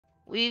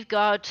We've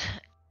got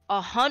a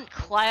Hunt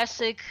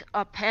classic,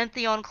 a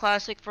Pantheon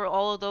classic for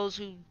all of those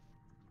who've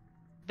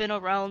been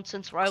around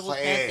since Rivals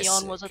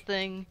Pantheon was a Classic.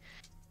 thing.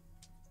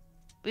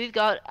 We've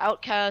got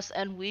Outkast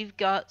and we've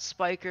got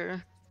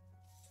Spkyer.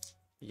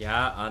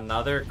 Yeah,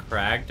 another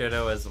Kragg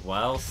Ditto as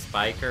well.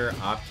 Spkyer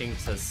opting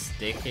to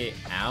stick it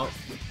out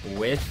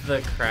with the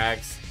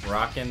Kraggs,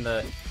 rocking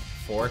the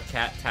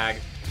 4-cat tag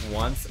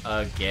once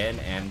again.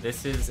 And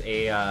this is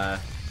a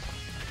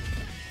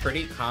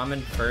pretty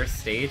common first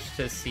stage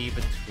to see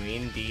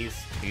between these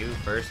two.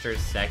 First or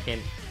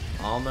second,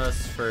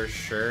 almost for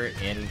sure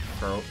in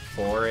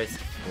Forest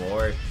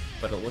Floor.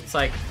 But it looks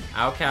like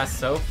Outkast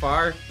so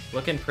far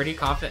looking pretty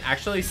confident,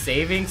 actually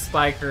saving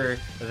Spkyer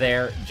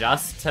there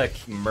just to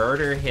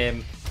murder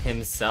him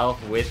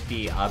himself with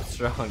the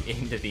upstrong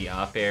into the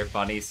up air.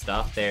 Funny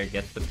stuff there,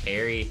 gets the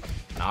parry.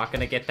 Not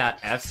gonna get that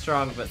F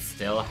strong, but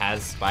still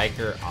has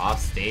Spkyer off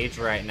stage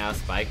right now.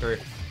 Spkyer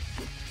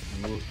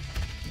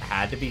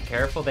had to be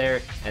careful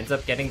there, ends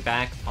up getting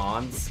back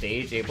on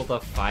stage, able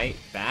to fight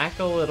back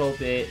a little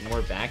bit, and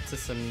we're back to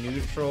some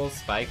neutral.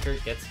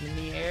 Spkyer gets in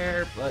the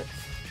air, but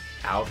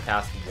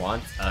Outkast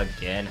once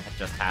again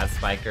just has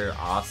Spkyer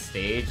off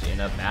stage in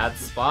a bad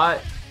spot.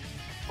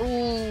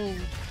 Ooh,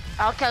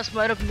 Outkast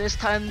might have missed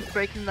time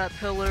breaking that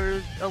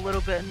pillar a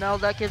little bit, and now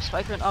that gives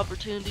Spkyer an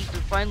opportunity to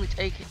finally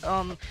take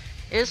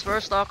his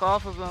first stock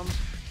off of him.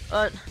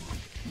 But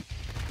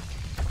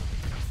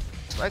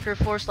Spkyer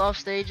forced off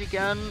stage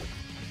again.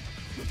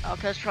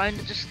 Outkast trying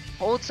to just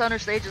hold center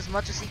stage as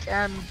much as he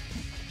can.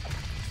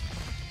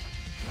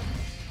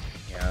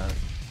 Yeah,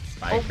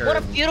 Spkyer. Oh, what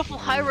a beautiful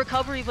high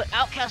recovery, but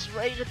Outkast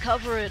ready to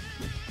cover it.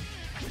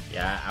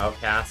 Yeah,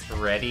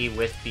 Outkast ready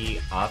with the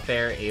up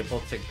air,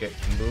 able to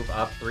move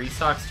up 3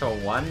 stocks to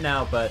 1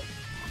 now, but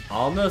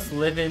almost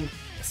living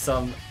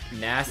some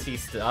nasty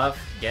stuff.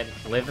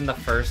 Living the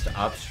first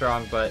up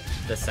strong, but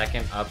the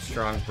second up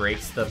strong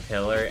breaks the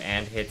pillar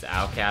and hits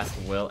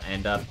Outkast. Will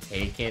end up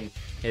taking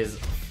his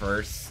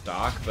first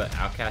stock, but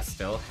Outkast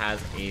still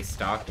has a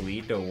stock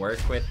lead to work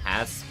with.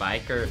 Has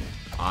Spkyer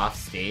off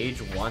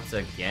stage once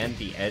again.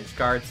 The edge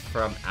guards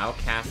from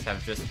Outkast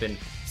have just been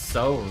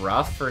so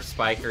rough for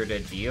Spkyer to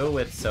deal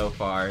with so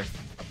far.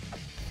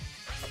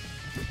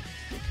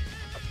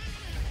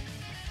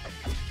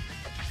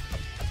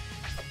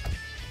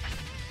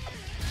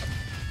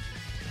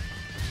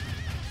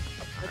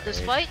 But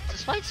despite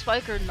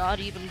Spkyer not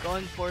even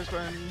going for his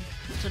run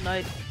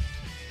tonight,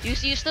 you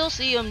still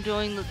see him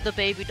doing the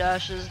baby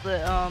dashes,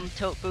 the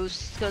tilt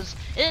boosts, because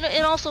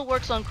it also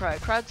works on Kragg.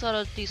 Kragg's got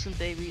a decent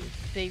baby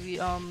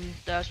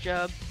dash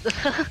jab.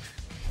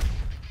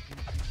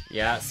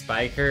 Yeah,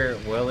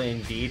 Spkyer will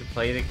indeed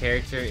play the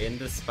character in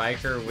the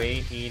Spkyer way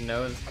he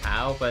knows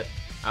how, but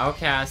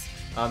Outkast,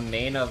 a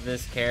main of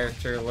this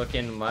character,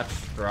 looking much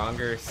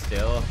stronger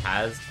still,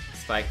 has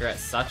Spkyer at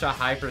such a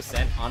high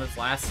percent on his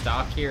last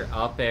stock here.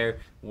 Up air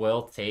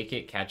will take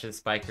it, catches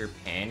Spkyer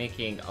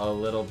panicking a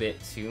little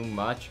bit too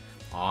much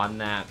on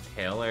that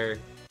pillar.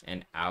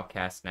 And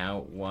Outkast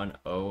now 1-0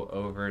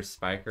 over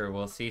Spkyer.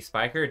 We'll see.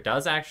 Spkyer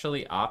does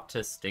actually opt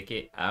to stick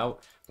it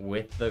out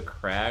with the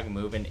Kragg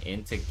moving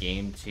into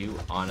game 2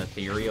 on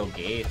Ethereal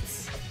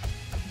Gates.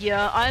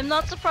 Yeah, I'm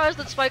not surprised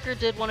that Spkyer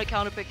did want to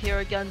counterpick here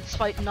again,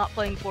 despite not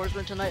playing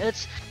Forsman tonight.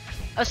 It's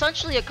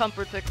essentially a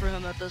comfort pick for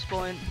him at this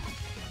point.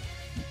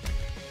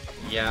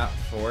 Yeah,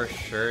 for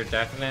sure.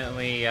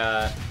 Definitely,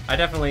 I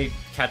definitely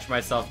catch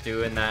myself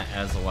doing that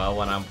as well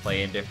when I'm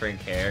playing different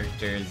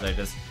characters. I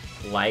just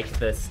like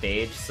the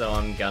stage, so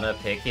I'm gonna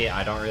pick it.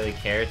 I don't really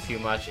care too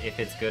much if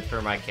it's good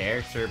for my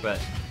character, but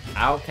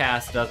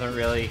Outkast doesn't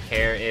really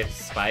care if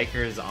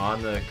Spkyer's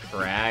on the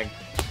Kragg,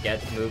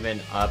 gets moving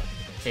up,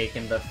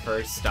 taking the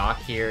first stock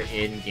here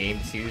in game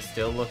 2,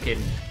 still looking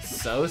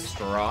so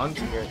strong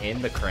here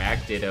in the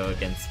Kragg Ditto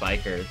against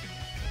Spkyer.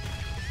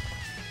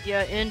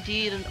 Yeah,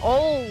 indeed, and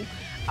oh,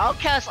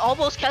 Outkast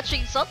almost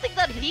catching something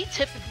that he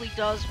typically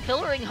does,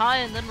 pillaring high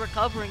and then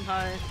recovering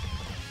high.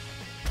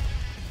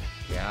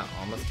 Yeah,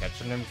 almost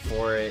catching him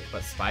for it,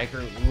 but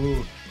Spkyer,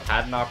 ooh,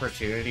 had an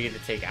opportunity to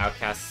take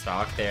Outkast's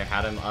stock there,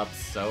 had him up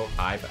so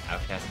high, but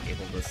Outkast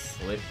able to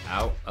slip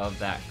out of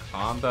that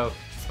combo.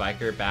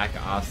 Spkyer back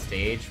off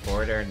stage,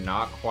 forward air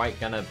not quite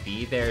gonna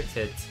be there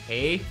to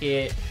take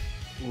it.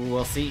 Ooh,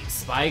 we'll see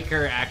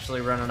Spkyer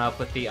actually running up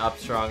with the up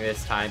strong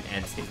this time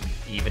and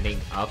evening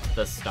up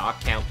the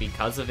stock count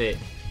because of it.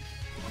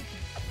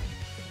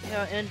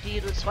 Yeah,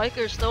 indeed, with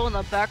Spkyer still in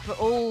the back,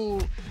 oh,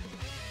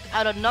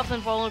 had enough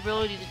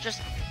invulnerability to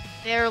just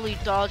barely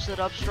dodge that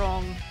up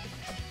strong.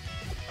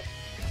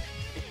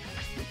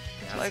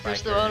 Yeah, Spkyer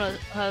still on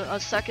a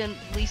second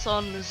lease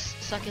on his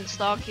second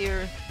stock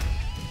here.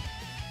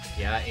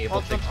 Yeah,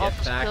 able to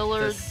get back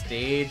the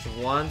stage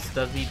once.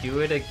 Does he do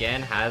it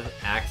again? Has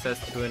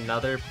access to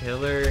another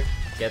pillar.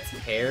 Gets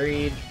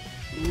parried.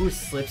 Ooh,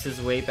 slips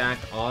his way back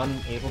on.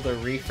 Able to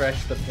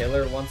refresh the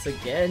pillar once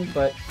again,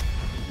 but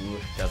ooh,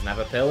 doesn't have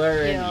a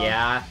pillar, and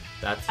yeah,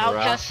 that's rough.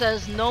 Outkast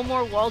says no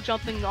more wall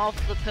jumping off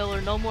the pillar,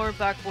 no more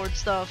backboard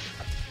stuff.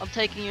 I'm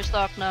taking your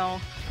stock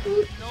now.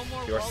 No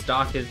more Your wall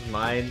stock is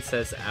mine,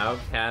 says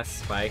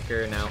Outkast.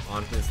 Spkyer now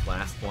on his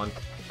last one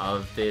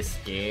of this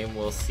game.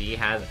 We'll see.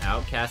 Has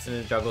Outkast in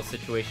a juggle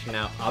situation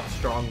now. Up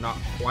strong, not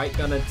quite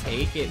gonna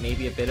take it.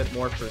 Maybe a bit of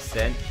more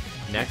percent.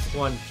 Next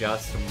one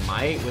just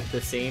might with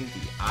the same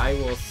DI.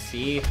 We'll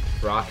see.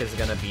 Rock is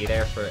gonna be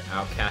there for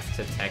Outkast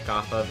to tech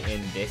off of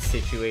in this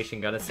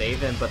situation. Gonna save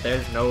him, but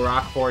there's no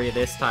rock for you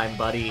this time,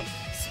 buddy.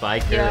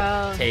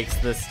 Spkyer takes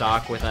the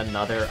stock with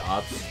another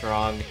up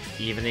strong,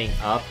 evening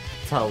up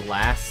to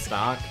last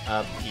stock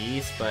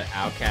apiece, but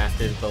Outkast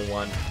is the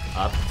one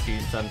up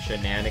to some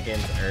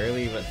shenanigans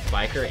early, but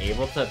Spkyer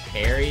able to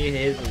parry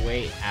his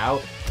way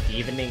out,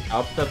 evening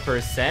up the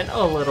percent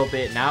a little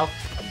bit now,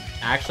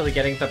 actually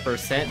getting the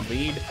percent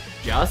lead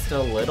just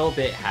a little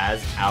bit,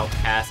 has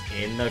Outkast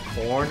in the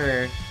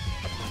corner.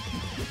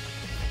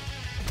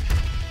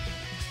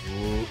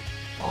 Ooh.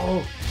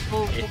 Oh,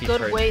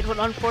 good weight, but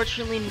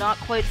unfortunately not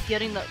quite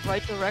getting that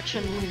right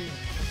direction.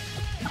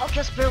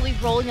 Outkast barely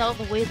rolling out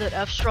of the way that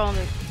F strong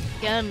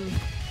again.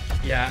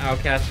 Yeah,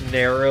 Outkast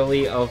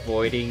narrowly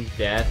avoiding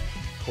death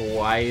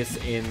twice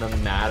in the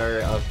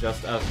matter of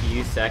just a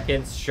few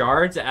seconds.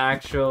 Shards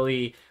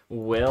actually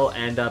will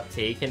end up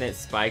taking it.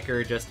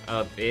 Spkyer just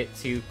a bit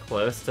too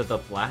close to the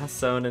blast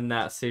zone in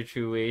that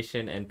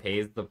situation and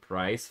pays the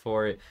price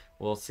for it.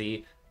 We'll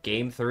see.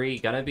 Game 3,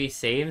 gonna be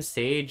same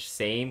stage,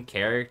 same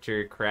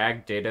character.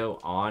 Kragg ditto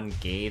on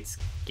gates.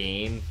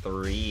 Game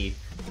 3.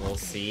 We'll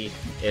see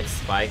if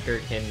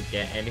Spkyer can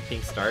get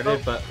anything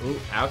started, but ooh,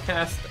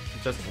 Outkast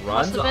just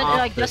runs off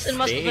I the guess it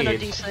must have been a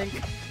stage.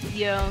 desync.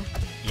 Yeah.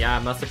 Yeah,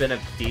 it must have been a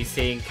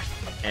desync,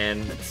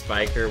 and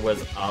Spkyer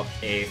was up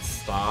a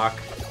stock.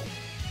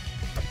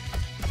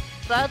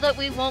 Sad that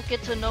we won't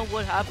get to know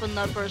what happened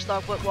that first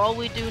stock, but all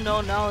we do know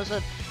now is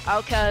that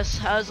Outkast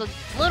has a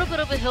little bit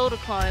of a hill to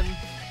climb.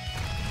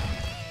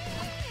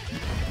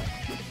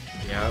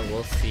 Yeah,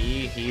 we'll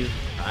see. He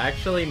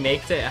actually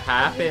makes it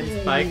happen.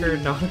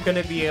 Spkyer not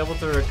gonna be able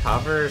to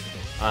recover.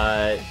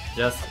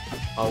 Just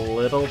a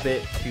little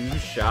bit too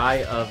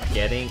shy of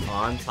getting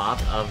on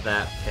top of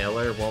that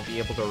pillar. Won't be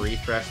able to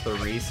refresh the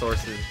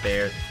resources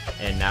there.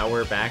 And now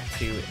we're back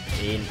to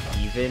an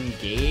even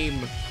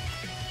game.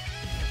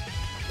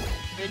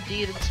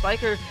 Indeed, and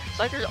Spkyer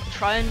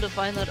trying to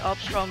find that up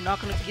strong, not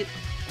gonna get,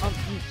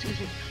 excuse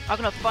me, not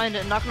gonna find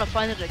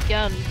it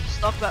again.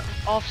 Stuck back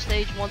off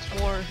stage once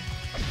more.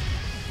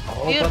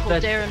 Oh, Beautiful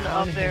dare in the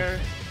up air.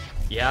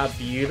 Yeah,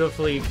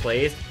 beautifully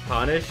placed,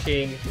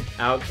 punishing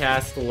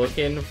Outkast,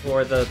 looking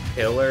for the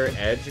pillar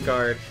edge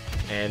guard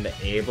and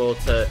able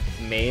to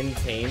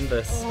maintain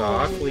the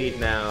stock lead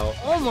now.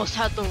 Almost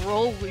had the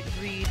roll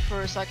read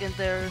for a second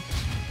there.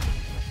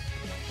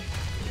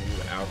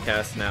 Ooh,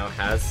 Outkast now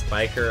has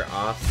Spkyer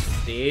off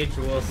stage.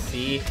 We'll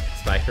see.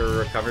 Spkyer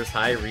recovers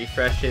high,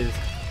 refreshes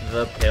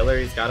the pillar.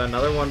 He's got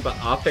another one, but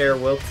up air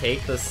will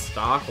take the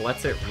stock,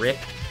 lets it rip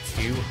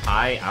too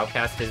high.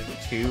 Outkast is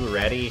too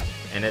ready,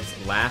 and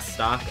it's last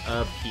stock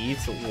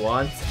apiece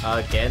once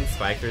again.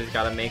 Spkyer's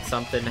got to make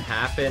something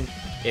happen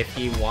if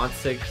he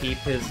wants to keep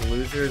his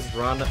losers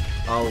run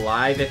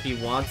alive, if he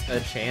wants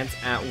a chance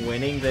at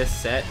winning this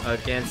set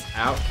against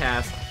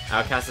Outkast.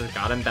 Outkast has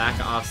got him back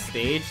off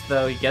stage,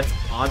 though. He gets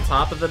on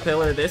top of the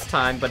pillar this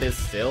time, but is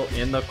still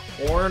in the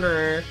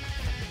corner.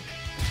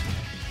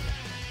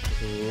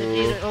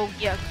 Oh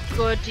yeah,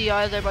 good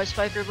DI there by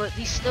Spkyer, but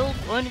he's still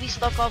going to be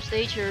stuck off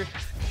stage here.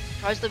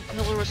 Tries the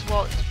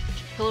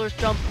pillar's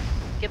jump,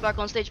 get back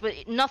on stage, but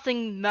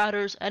nothing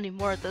matters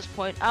anymore at this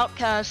point.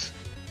 Outkast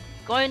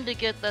going to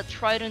get that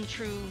tried and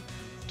true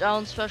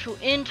down special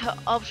into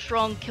up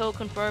strong, kill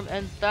confirm,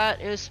 and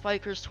that is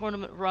Spkyer's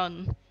tournament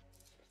run.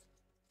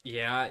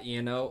 Yeah,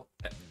 you know,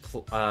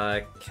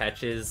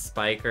 catches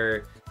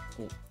Spkyer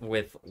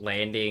with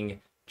landing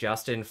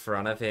just in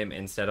front of him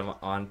instead of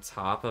on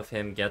top of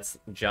him, gets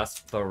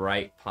just the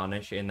right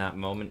punish in that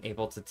moment,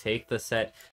 able to take the set